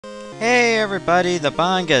Hey everybody, the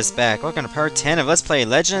Banga's back. Welcome to part 10 of Let's Play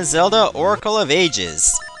Legend of Zelda Oracle of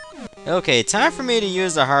Ages. Okay, time for me to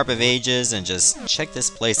use the Harp of Ages and just check this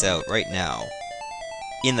place out right now.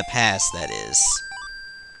 In the past, that is.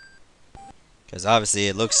 Because obviously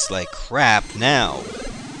it looks like crap now.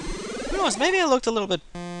 Who knows, maybe it looked a little bit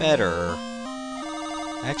better.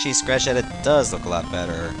 Actually, scratch that, it does look a lot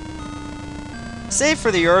better. Save for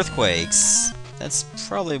the earthquakes. That's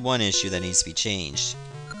probably one issue that needs to be changed.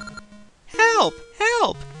 Help!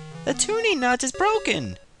 Help! The Tuni Nut is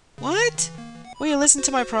broken! What? Will you listen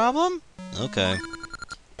to my problem? Okay.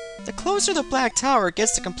 The closer the Black Tower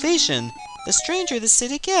gets to completion, the stranger the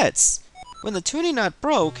city gets. When the Tuni Nut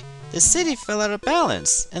broke, the city fell out of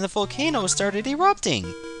balance, and the volcano started erupting.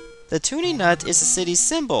 The Tuni Nut is the city's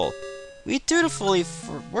symbol. We dutifully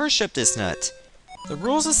worship this nut. The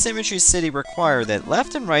rules of Symmetry City require that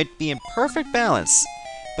left and right be in perfect balance,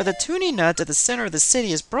 but the Tuni Nut at the center of the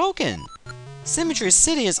city is broken. Symmetry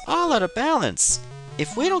City is all out of balance.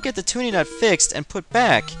 If we don't get the Tuni Nut fixed and put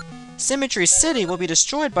back, Symmetry City will be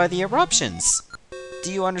destroyed by the eruptions.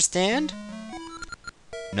 Do you understand?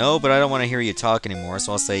 No, but I don't want to hear you talk anymore,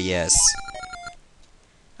 so I'll say yes.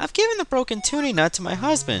 I've given the broken Tuni Nut to my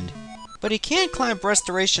husband, but he can't climb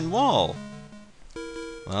Restoration Wall.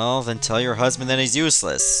 Well, then tell your husband that he's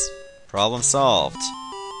useless. Problem solved.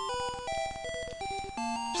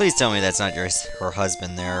 Please tell me that's not her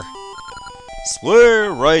husband there. Sway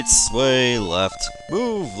right, sway left.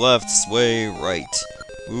 Move left, sway right.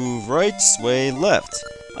 Move right, sway left.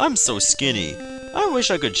 I'm so skinny. I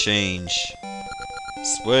wish I could change.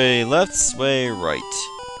 Sway left, sway right.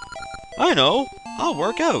 I know. I'll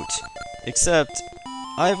work out. Except,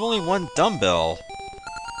 I have only one dumbbell.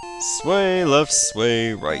 Sway left,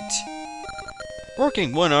 sway right.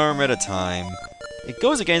 Working one arm at a time. It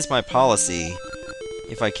goes against my policy.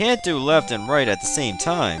 If I can't do left and right at the same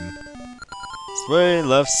time. Sway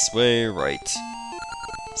left, sway right.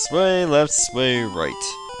 Sway left, sway right.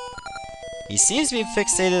 He seems to be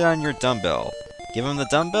fixated on your dumbbell. Give him the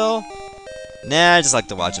dumbbell? Nah, I just like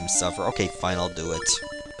to watch him suffer. Okay, fine, I'll do it.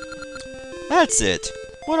 That's it.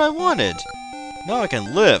 What I wanted. Now I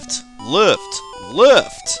can lift, lift,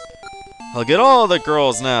 lift. I'll get all the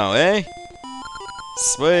girls now, eh?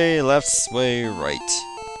 Sway left, sway right.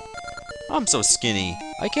 I'm so skinny.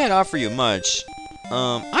 I can't offer you much.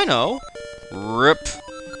 I know. Rip.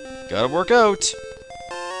 Gotta work out.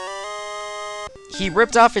 He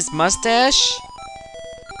ripped off his mustache?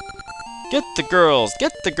 Get the girls!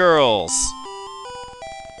 Get the girls!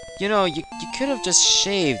 You know, you could have just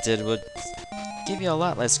shaved. It would give you a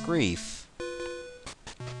lot less grief.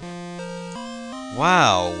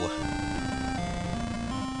 Wow.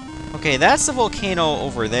 Okay, that's the volcano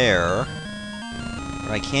over there.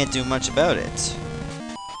 But I can't do much about it.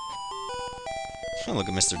 Oh, look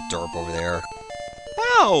at Mr. Derp over there.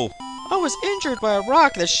 Ow! I was injured by a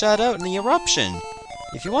rock that shot out in the eruption.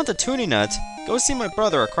 If you want the Tuni Nut, go see my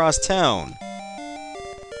brother across town.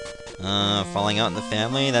 Falling out in the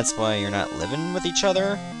family? That's why you're not living with each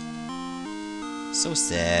other? So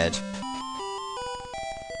sad.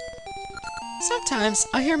 Sometimes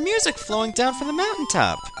I hear music flowing down from the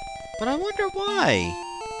mountaintop, but I wonder why.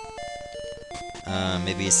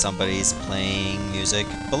 Maybe somebody's playing music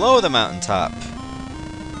below the mountaintop.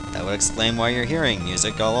 That would explain why you're hearing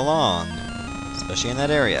music all along, especially in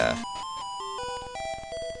that area.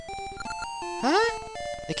 Huh?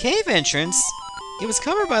 The cave entrance? It was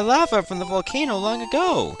covered by lava from the volcano long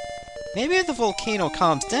ago. Maybe if the volcano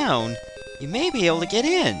calms down, you may be able to get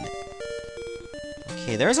in.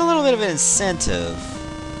 Okay, there's a little bit of an incentive.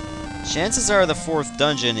 Chances are the fourth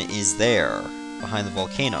dungeon is there, behind the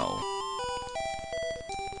volcano.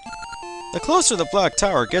 The closer the Black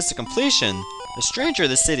Tower gets to completion, the stranger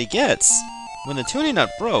the city gets. When the Tuni Nut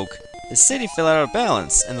broke, the city fell out of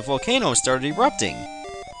balance, and the volcano started erupting.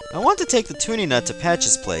 I want to take the Tuni Nut to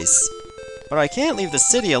Patch's place, but I can't leave the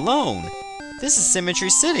city alone. This is Symmetry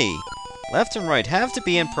City. Left and right have to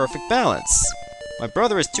be in perfect balance. My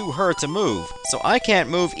brother is too hurt to move, so I can't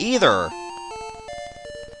move either.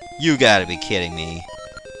 You gotta be kidding me.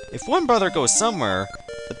 If one brother goes somewhere,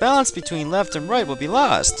 the balance between left and right will be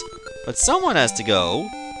lost. But someone has to go.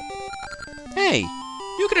 Hey,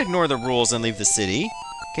 you can ignore the rules and leave the city.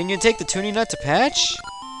 Can you take the Tuni Nut to Patch?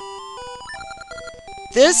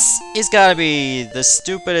 This is gotta be the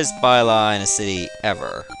stupidest bylaw in a city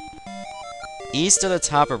ever. East of the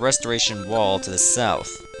top of Restoration Wall to the south.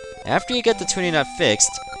 After you get the Tuni Nut fixed,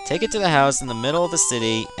 take it to the house in the middle of the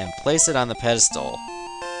city and place it on the pedestal.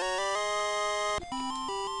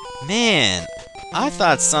 Man, I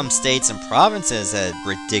thought some states and provinces had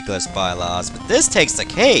ridiculous bylaws, but this takes the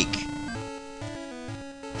cake!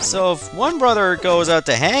 So if one brother goes out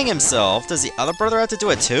to hang himself, does the other brother have to do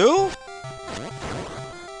it too?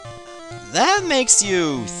 That makes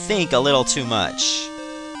you think a little too much.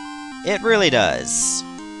 It really does.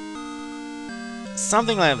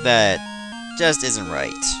 Something like that just isn't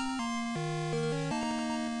right.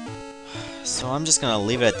 So I'm just gonna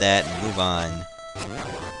leave it at that and move on.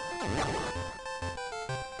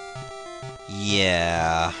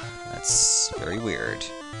 Yeah, that's very weird.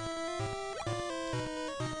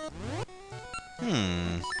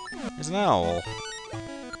 There's an owl.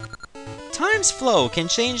 Time's flow can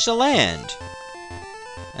change the land.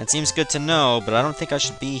 That seems good to know, but I don't think I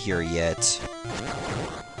should be here yet.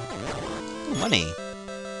 Ooh, money.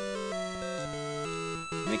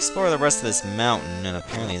 Let me explore the rest of this mountain, and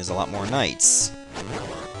apparently there's a lot more knights.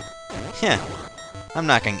 Heh. I'm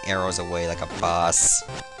knocking arrows away like a boss.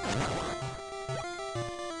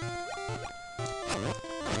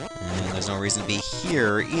 And there's no reason to be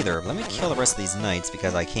here either. But let me kill the rest of these knights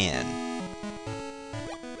because I can.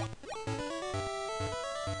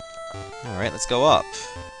 Alright, let's go up.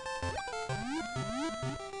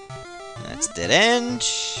 That's dead end.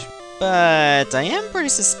 But I am pretty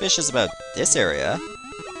suspicious about this area.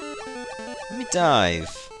 Let me dive.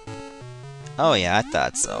 Oh yeah, I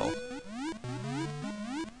thought so.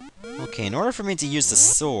 Okay, in order for me to use the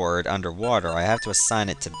sword underwater, I have to assign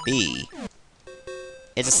it to B.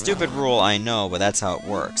 It's a stupid rule, I know, but that's how it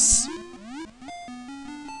works.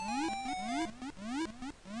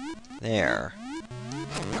 There.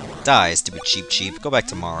 Die, stupid cheap. Go back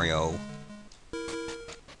to Mario.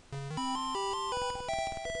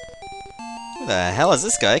 Who the hell is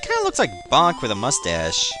this guy? It kinda looks like Bonk with a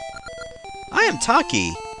mustache. I am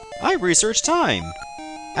Taki. I research time.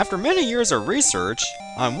 After many years of research,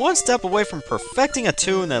 I'm one step away from perfecting a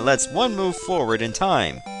tune that lets one move forward in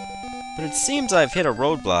time. But it seems I've hit a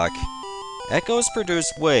roadblock. Echoes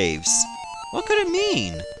produce waves. What could it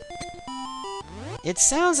mean? It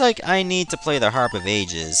sounds like I need to play the Harp of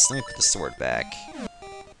Ages. Let me put the sword back.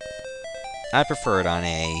 I prefer it on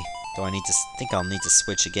A, though I think I'll need to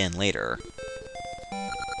switch again later.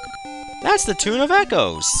 That's the tune of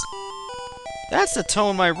Echoes! That's the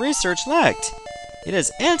tone my research lacked! It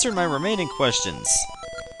has answered my remaining questions.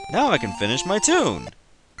 Now I can finish my tune!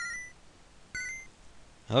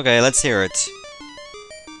 Okay, let's hear it.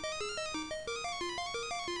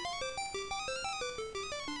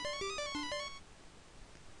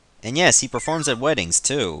 And yes, he performs at weddings,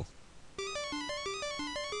 too.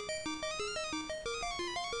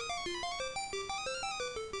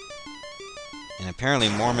 And apparently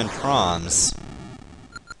Mormon proms.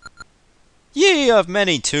 Ye of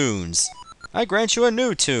many tunes! I grant you a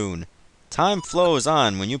new tune. Time flows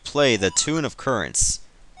on when you play the Tune of Currents.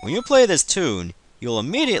 When you play this tune, you'll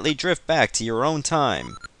immediately drift back to your own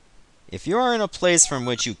time. If you are in a place from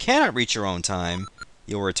which you cannot reach your own time,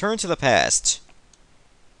 you'll return to the past.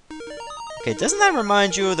 Okay, doesn't that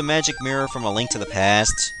remind you of the magic mirror from A Link to the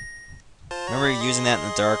Past? Remember using that in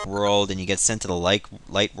the dark world and you get sent to the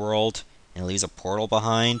light world and it leaves a portal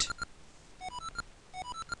behind?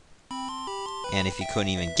 And if you couldn't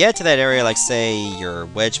even get to that area, like say you're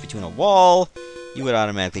wedged between a wall, you would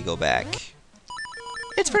automatically go back.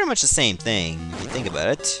 It's pretty much the same thing, if you think about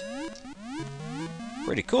it.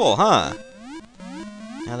 Pretty cool, huh?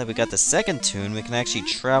 Now that we got the second tune, we can actually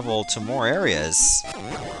travel to more areas.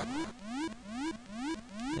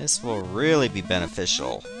 This will really be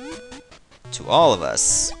beneficial. To all of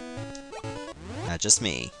us. Not just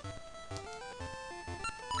me.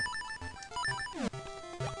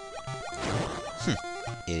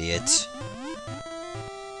 Idiot.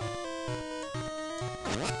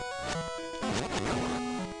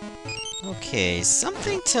 Okay,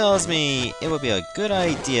 something tells me it would be a good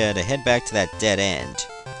idea to head back to that dead end.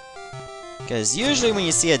 Because usually when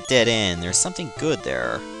you see a dead end, there's something good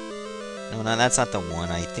there. No, that's not the one.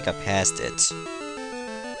 I think I passed it.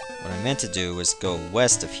 What I meant to do was go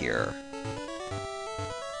west of here.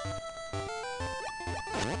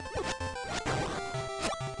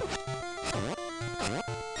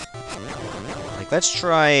 Like, let's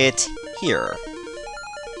try it here.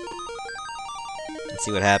 Let's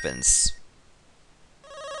see what happens.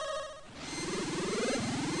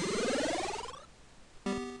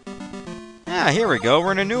 Ah, here we go.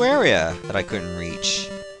 We're in a new area that I couldn't reach.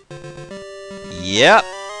 Yep,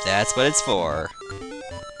 that's what it's for.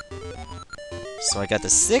 So I got the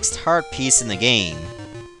 6th heart piece in the game.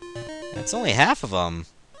 That's only half of them.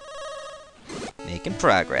 Making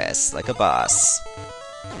progress, like a boss.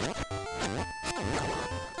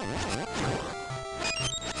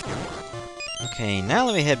 Okay, now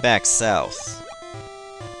let me head back south.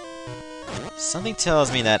 Something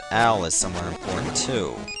tells me that owl is somewhere important,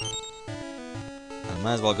 too. I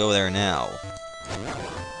might as well go there now.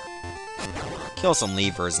 Kill some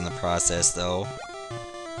levers in the process, though.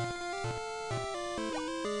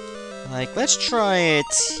 Like, let's try it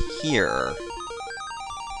here.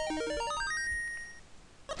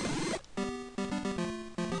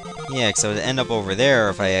 Yeah, because I would end up over there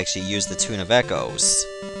if I actually used the Tune of Echoes.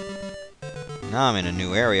 Now I'm in a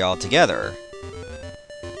new area altogether.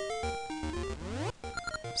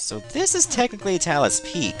 So this is technically Talus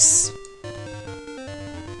Peaks.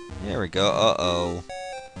 There we go, uh-oh.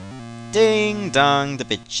 Ding dong, the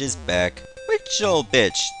bitch is back. Which old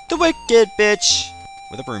bitch? The wicked bitch!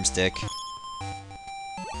 With a broomstick.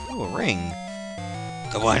 Ooh, a ring.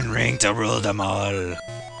 The one ring to rule them all.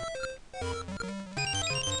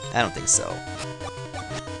 I don't think so.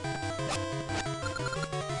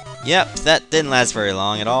 Yep, that didn't last very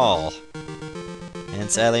long at all.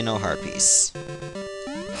 And sadly, no heart piece.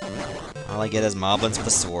 All I get is moblins with a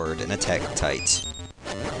sword and attack tight.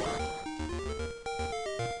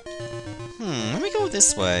 Let me go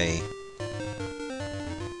this way.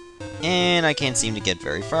 And I can't seem to get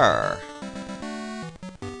very far.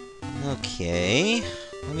 Okay,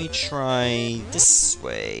 let me try this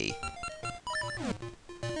way.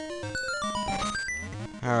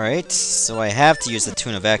 Alright, so I have to use the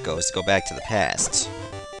Tune of Echoes to go back to the past.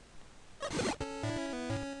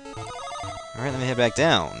 Alright, let me head back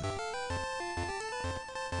down.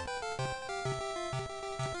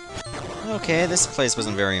 Okay, this place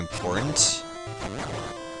wasn't very important.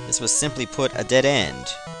 This was simply put a dead end.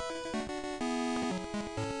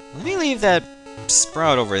 Let me leave that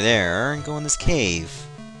sprout over there and go in this cave.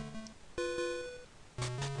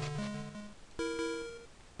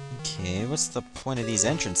 Okay, what's the point of these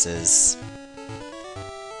entrances?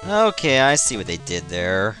 Okay, I see what they did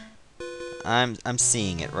there. I'm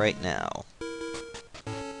seeing it right now.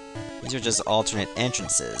 These are just alternate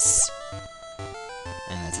entrances.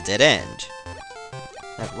 And that's a dead end.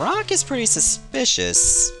 That rock is pretty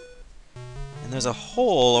suspicious. And there's a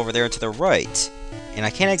hole over there to the right. And I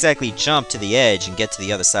can't exactly jump to the edge and get to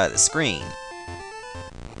the other side of the screen.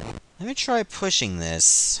 Let me try pushing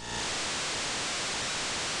this.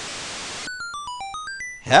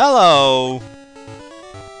 Hello!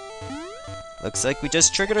 Looks like we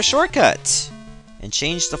just triggered a shortcut and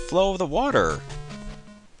changed the flow of the water.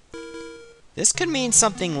 This could mean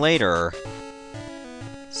something later.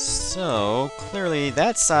 So, clearly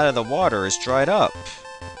that side of the water is dried up.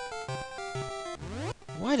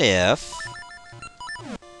 What if...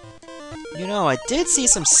 You know, I did see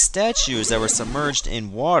some statues that were submerged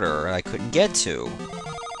in water I couldn't get to.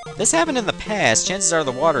 If this happened in the past, chances are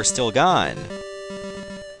the water's still gone.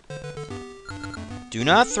 Do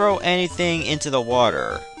not throw anything into the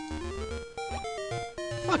water.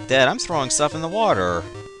 Fuck that, I'm throwing stuff in the water.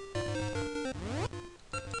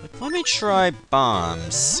 Let me try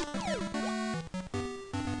bombs.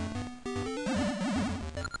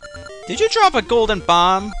 Did you drop a golden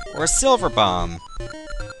bomb or a silver bomb?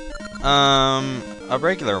 A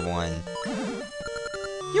regular one.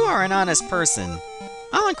 You are an honest person.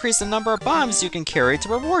 I'll increase the number of bombs you can carry to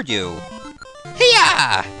reward you.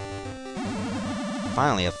 Hiya!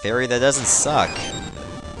 Finally, a fairy that doesn't suck.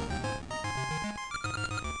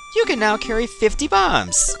 You can now carry 50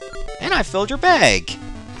 bombs! And I filled your bag!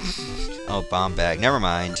 Oh, bomb bag. Never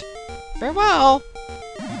mind. Farewell!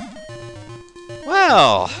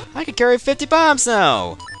 Well, I can carry 50 bombs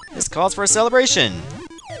now! This calls for a celebration!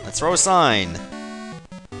 Let's throw a sign.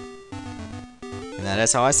 And that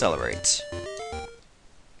is how I celebrate.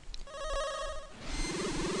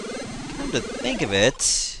 Come to think of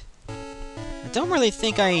it, I don't really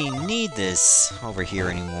think I need this over here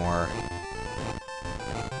anymore.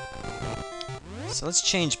 So let's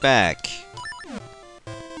change back.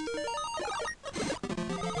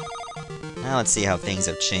 Now let's see how things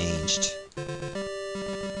have changed.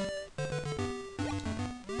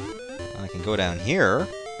 I can go down here,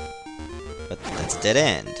 but that's a dead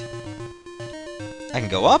end. I can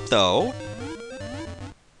go up, though.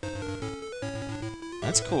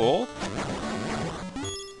 That's cool.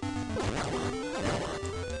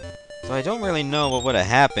 So I don't really know what would have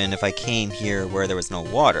happened if I came here where there was no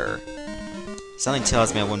water. Something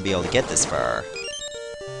tells me I wouldn't be able to get this far.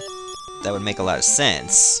 That would make a lot of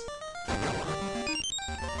sense.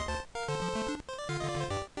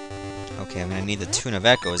 Okay, I'm gonna need the Tune of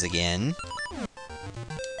Echoes again.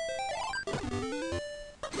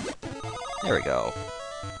 There we go.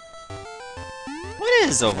 What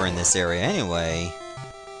is over in this area, anyway?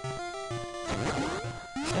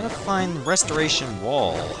 Gotta find the Restoration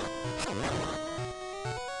Wall.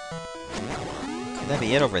 Could that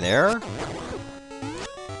be it over there?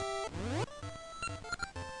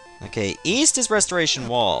 Okay, east is Restoration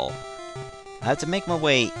Wall. I have to make my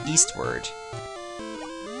way eastward.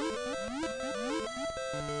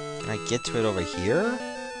 Can I get to it over here?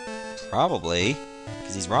 Probably,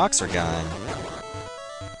 because these rocks are gone.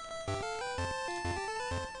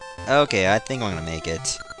 Okay, I think I'm gonna make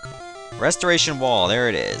it. Restoration Wall, there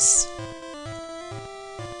it is.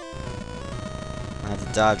 I have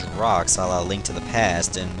to dodge rocks a la Link to the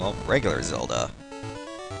Past and, well, regular Zelda.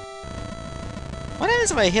 What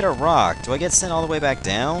happens if I hit a rock? Do I get sent all the way back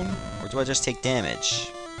down? Or do I just take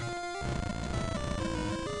damage?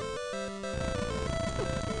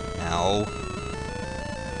 Ow.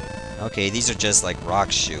 Okay, these are just like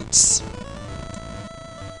rock shoots.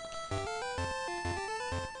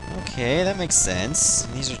 Okay, that makes sense.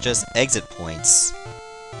 These are just exit points.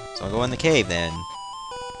 So I'll go in the cave then.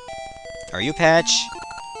 Are you Patch?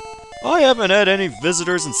 I haven't had any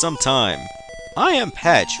visitors in some time. I am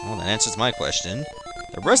Patch. Well, that answers my question.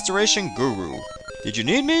 The Restoration Guru. Did you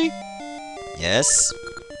need me? Yes.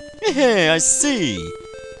 Hey, I see.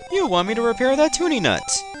 You want me to repair that Tuni Nut.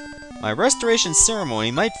 My restoration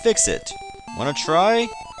ceremony might fix it. Wanna try?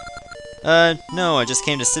 No, I just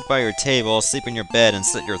came to sit by your table, sleep in your bed, and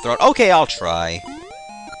slit your throat. Okay, I'll try.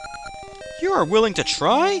 You are willing to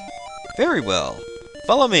try? Very well.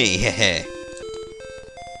 Follow me, hehe.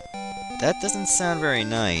 That doesn't sound very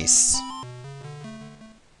nice.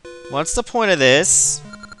 What's the point of this?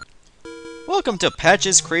 Welcome to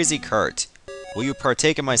Patch's Crazy Cart. Will you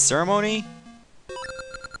partake in my ceremony?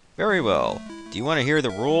 Very well. Do you want to hear the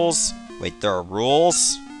rules? Wait, there are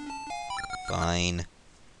rules? Fine.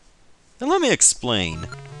 Then let me explain.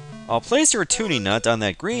 I'll place your Tuni Nut on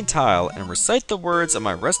that green tile and recite the words of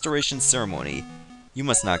my restoration ceremony. You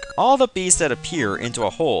must knock all the beasts that appear into a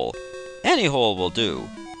hole. Any hole will do.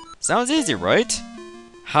 Sounds easy, right?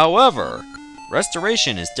 However,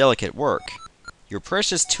 restoration is delicate work. Your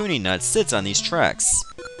precious Tuni Nut sits on these tracks.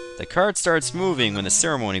 The cart starts moving when the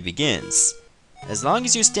ceremony begins. As long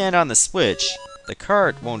as you stand on the switch, the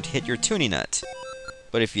cart won't hit your Tuni Nut.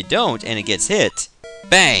 But if you don't and it gets hit,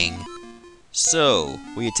 bang! So,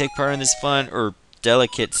 will you take part in this fun,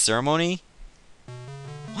 delicate ceremony?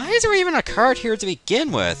 Why is there even a cart here to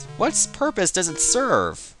begin with? What purpose does it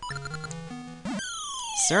serve?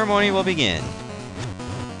 Ceremony will begin.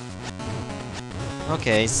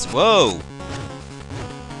 Okay, whoa!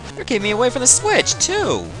 They're keeping me away from the switch,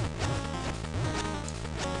 too!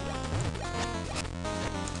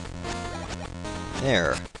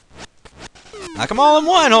 There. Knock them all in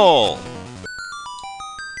one hole!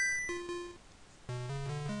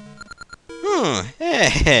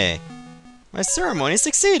 Hey! My ceremony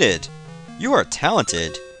succeeded! You are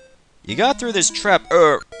talented. You got through this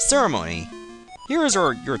ceremony. Here is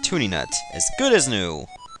your Tuni Nut, as good as new.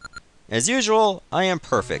 As usual, I am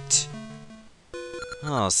perfect.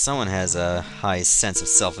 Oh, someone has a high sense of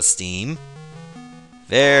self-esteem.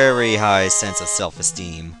 Very high sense of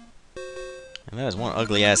self-esteem. And that is one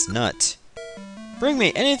ugly-ass nut. Bring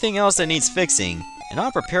me anything else that needs fixing, and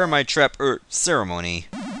I'll prepare my ceremony.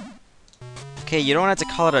 Okay, you don't have to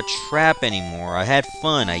call it a trap anymore. I had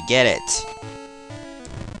fun, I get it.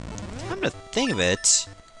 Come to think of it,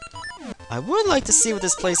 I would like to see what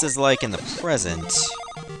this place is like in the present.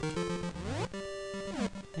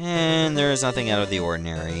 And there's nothing out of the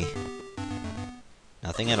ordinary.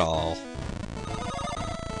 Nothing at all.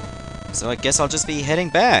 So I guess I'll just be heading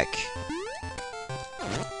back.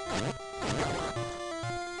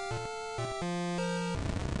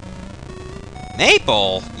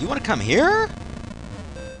 Maple? You want to come here?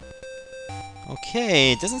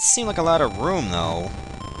 Okay, it doesn't seem like a lot of room, though.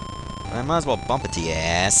 But I might as well bump it to your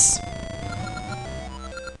ass.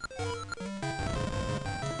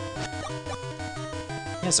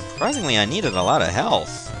 Yeah, surprisingly, I needed a lot of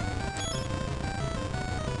health.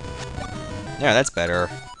 Yeah, that's better.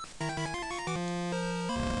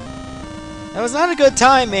 That was not a good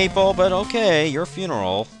time, Maple, but okay, your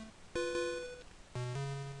funeral.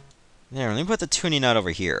 There, let me put the Tuni Nut over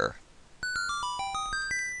here.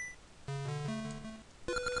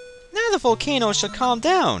 Now the volcano should calm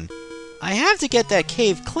down. I have to get that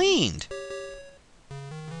cave cleaned.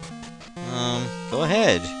 Go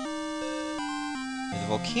ahead. If the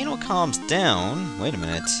volcano calms down... Wait a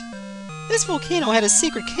minute. This volcano had a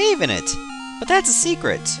secret cave in it, but that's a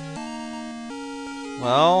secret.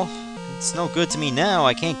 Well, it's no good to me now.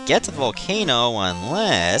 I can't get to the volcano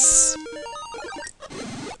unless...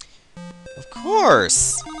 Of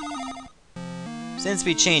course! Since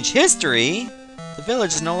we changed history, the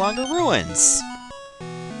village is no longer ruins.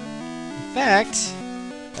 In fact,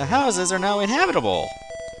 the houses are now inhabitable.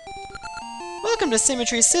 Welcome to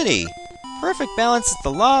Symmetry City. Perfect balance is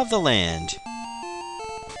the law of the land.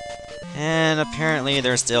 And apparently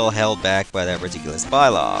they're still held back by that ridiculous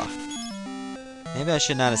bylaw. Maybe I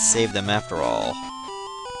should not have saved them after all.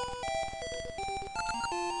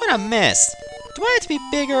 What a mess! Do I have to be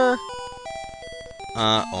bigger?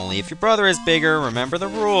 Only if your brother is bigger, remember the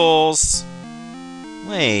rules.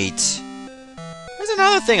 Wait. There's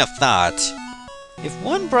another thing of thought. If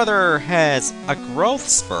one brother has a growth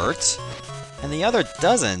spurt, and the other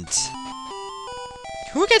doesn't,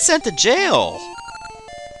 who gets sent to jail?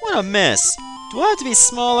 What a mess! Do I have to be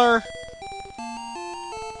smaller?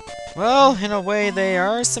 Well, in a way they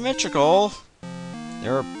are symmetrical.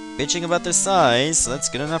 They're bitching about their size, so that's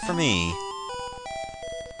good enough for me.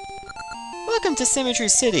 Welcome to Symmetry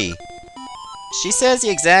City. She says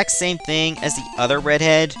the exact same thing as the other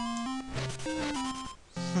redhead.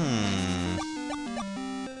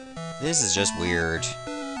 This is just weird.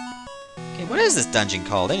 Okay, what is this dungeon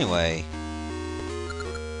called anyway?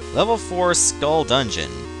 Level 4 Skull Dungeon.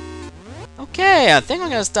 Okay, I think I'm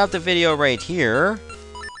gonna stop the video right here.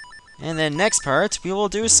 And then next part, we will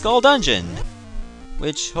do Skull Dungeon,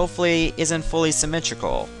 which hopefully isn't fully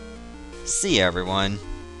symmetrical. See ya, everyone.